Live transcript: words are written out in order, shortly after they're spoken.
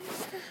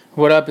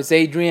What up, it's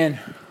Adrian.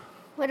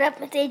 What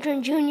up, it's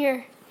Adrian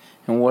Jr.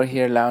 And we're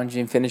here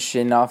lounging,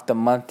 finishing off the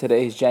month.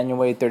 Today is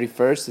January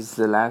 31st. It's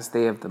the last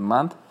day of the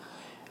month.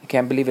 I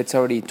can't believe it's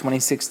already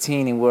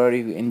 2016 and we're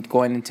already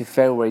going into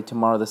February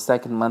tomorrow, the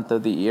second month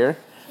of the year.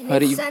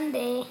 And it's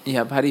Sunday.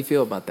 Yeah, how do you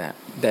feel about that?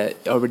 That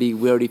we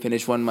already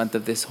finished 1 month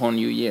of this whole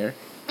new year.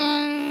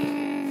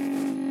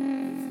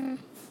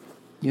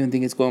 You don't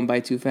think it's going by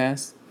too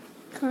fast?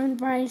 Going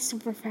by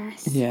super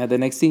fast. Yeah, the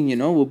next thing you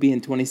know, we'll be in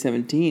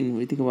 2017. What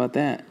do you think about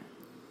that?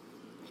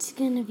 It's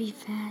gonna be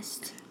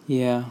fast.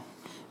 Yeah.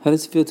 How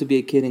does it feel to be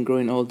a kid and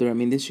growing older? I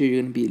mean, this year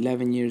you're going to be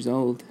 11 years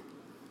old.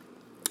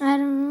 I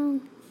don't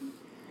know.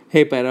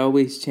 Hey, but I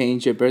always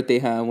change your birthday,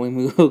 huh? When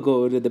we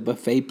go to the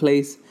buffet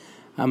place,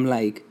 I'm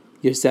like,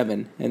 you're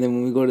 7. And then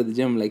when we go to the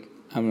gym,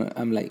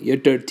 I'm like, you're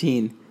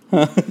 13.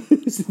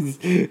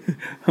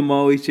 I'm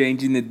always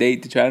changing the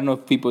date to try. I don't know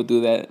if people do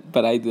that,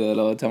 but I do that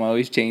all the time. I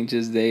always change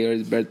his day or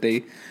his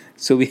birthday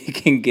so we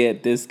can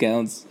get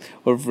discounts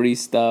or free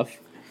stuff.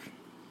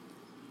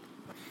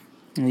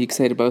 Are you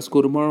excited about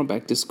school tomorrow?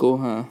 Back to school,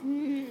 huh?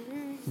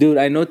 Dude,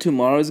 I know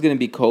tomorrow is gonna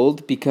be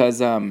cold because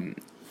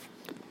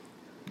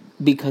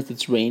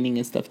it's raining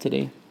and stuff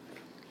today.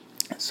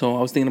 So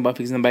I was thinking about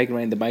fixing the bike and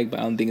riding the bike,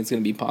 but I don't think it's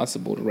gonna be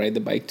possible to ride the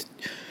bike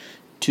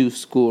to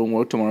school and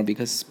work tomorrow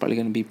because it's probably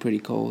gonna be pretty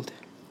cold.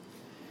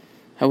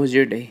 How was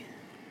your day?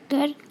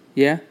 Good.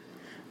 Yeah?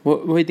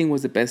 What do you think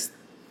was the best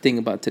thing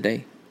about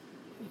today?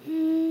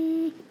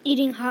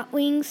 Eating hot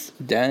wings.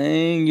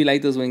 Dang, you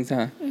like those wings,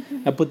 huh?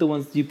 Mm-hmm. I put the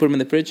ones, you put them in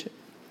the fridge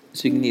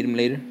so you can eat them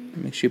later.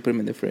 Make sure you put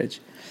them in the fridge.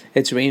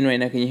 It's raining right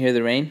now. Can you hear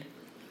the rain?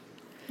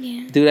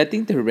 Yeah. Dude, I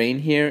think the rain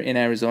here in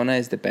Arizona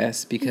is the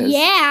best because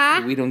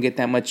we don't get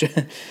that much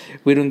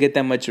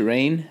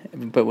rain,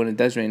 but when it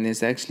does rain,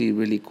 it's actually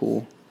really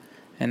cool.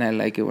 And I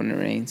like it when it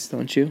rains,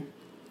 don't you?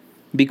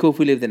 It'd be cool if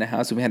we lived in a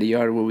house and we had a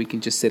yard where we can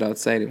just sit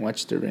outside and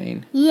watch the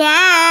rain.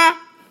 Yeah.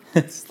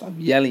 Stop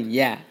yelling,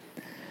 yeah.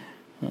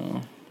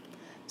 Oh.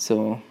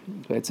 So,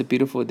 it's a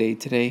beautiful day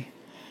today.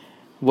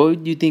 What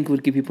would you think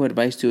would give people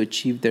advice to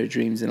achieve their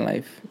dreams in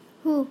life?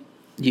 Who?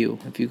 You.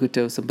 If you could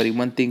tell somebody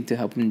one thing to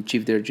help them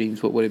achieve their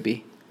dreams, what would it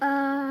be?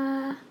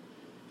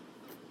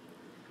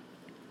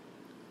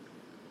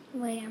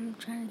 Wait, I'm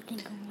trying to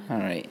think of one. All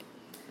right.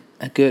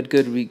 A good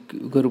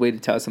way to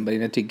tell somebody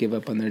not to give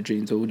up on their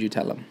dreams. What would you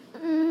tell them?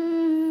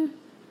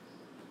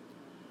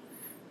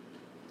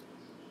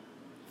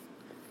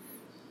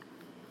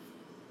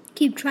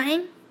 Keep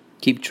trying.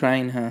 Keep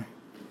trying, huh?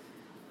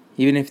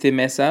 Even if they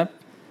mess up?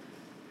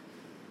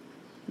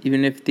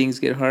 Even if things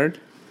get hard?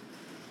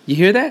 You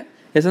hear that?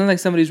 It sounds like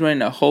somebody's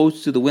running a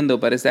hose to the window,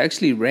 but it's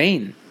actually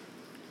rain.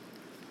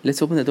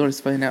 Let's open the door. Let's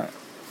find out.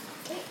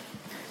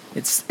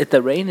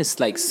 The rain is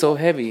like so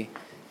heavy.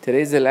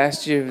 Today's the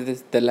last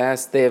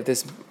day of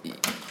this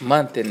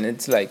month, and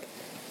it's like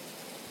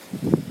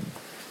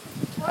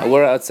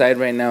we're outside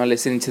right now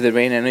listening to the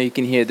rain. I know you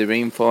can hear the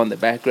rainfall in the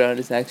background.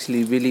 It's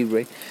actually really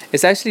rain.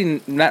 It's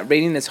actually not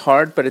raining as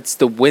hard, but it's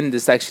the wind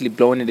that's actually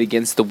blowing it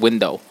against the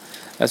window.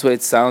 That's what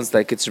it sounds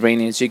like. It's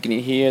raining. As you can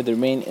hear, the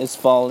rain is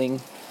falling,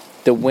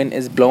 the wind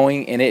is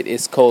blowing, and it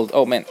is cold.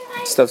 Oh man,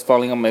 stuff's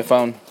falling on my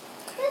phone.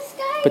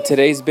 But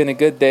today's been a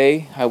good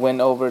day. I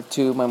went over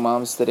to my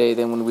mom's today.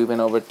 Then when we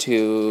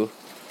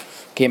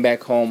came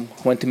back home,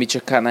 went to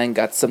Michoacana and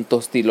got some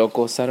Tosti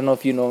Locos. I don't know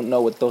if you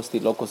know what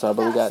Tosti Locos are,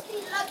 but we got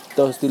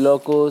Tosti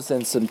Locos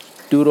and some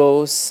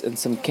churros and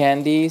some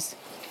candies.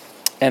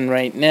 And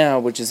right now,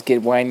 we're just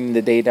winding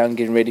the day down,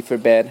 getting ready for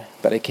bed.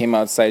 But I came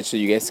outside so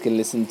you guys can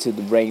listen to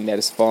the rain that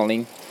is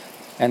falling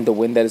and the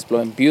wind that is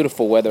blowing.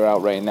 Beautiful weather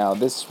out right now.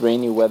 This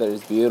rainy weather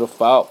is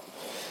beautiful.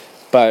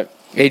 But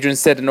Adrian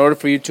said in order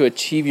for you to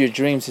achieve your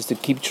dreams is to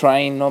keep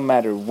trying no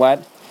matter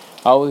what.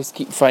 Always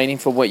keep fighting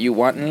for what you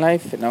want in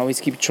life and always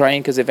keep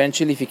trying because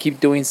eventually if you keep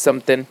doing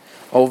something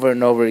over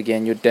and over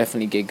again, you'll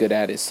definitely get good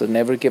at it. So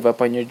never give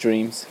up on your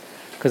dreams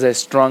because I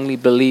strongly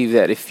believe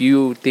that if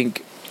you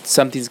think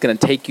something's going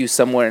to take you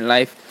somewhere in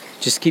life,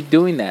 just keep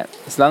doing that.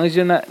 As long as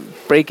you're not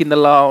breaking the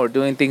law or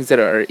doing things that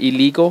are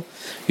illegal,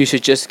 you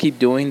should just keep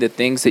doing the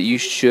things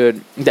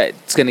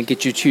that's going to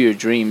get you to your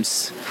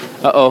dreams.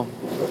 Uh-oh.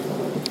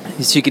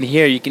 As you can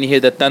hear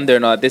the thunder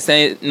and all. This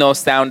ain't no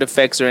sound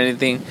effects or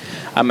anything.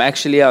 I'm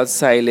actually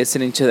outside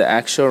listening to the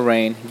actual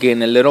rain,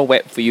 getting a little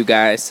wet for you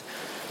guys,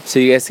 so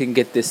you guys can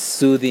get this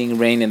soothing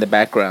rain in the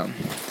background.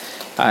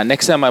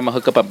 Next time I'm gonna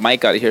hook up a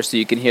mic out here so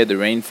you can hear the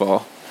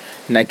rainfall,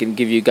 and I can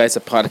give you guys a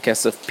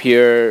podcast of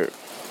pure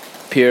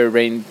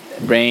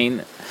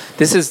rain.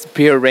 This is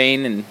pure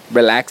rain and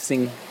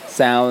relaxing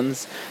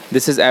sounds.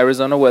 This is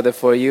Arizona weather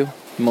for you.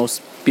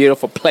 Most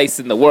beautiful place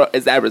in the world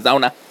is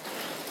Arizona.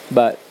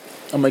 But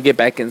I'm going to get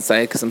back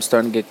inside because I'm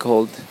starting to get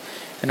cold.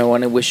 And I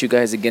want to wish you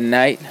guys a good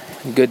night,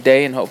 a good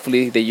day, and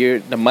hopefully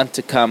the month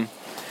to come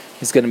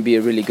is going to be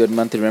a really good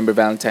month. Remember,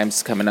 Valentine's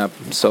is coming up.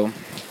 So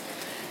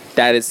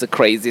that is the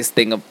craziest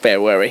thing of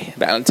February,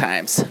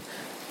 Valentine's.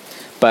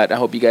 But I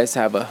hope you guys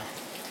have a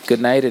good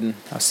night, and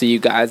I'll see you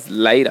guys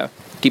later.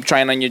 Keep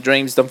trying on your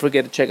dreams. Don't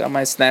forget to check out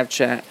my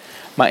Snapchat,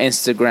 my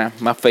Instagram,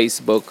 my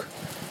Facebook.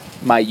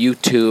 my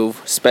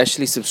YouTube.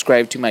 Especially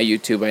subscribe to my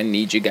YouTube. I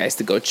need you guys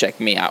to go check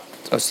me out.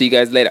 I'll see you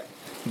guys later.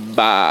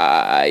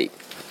 Bye.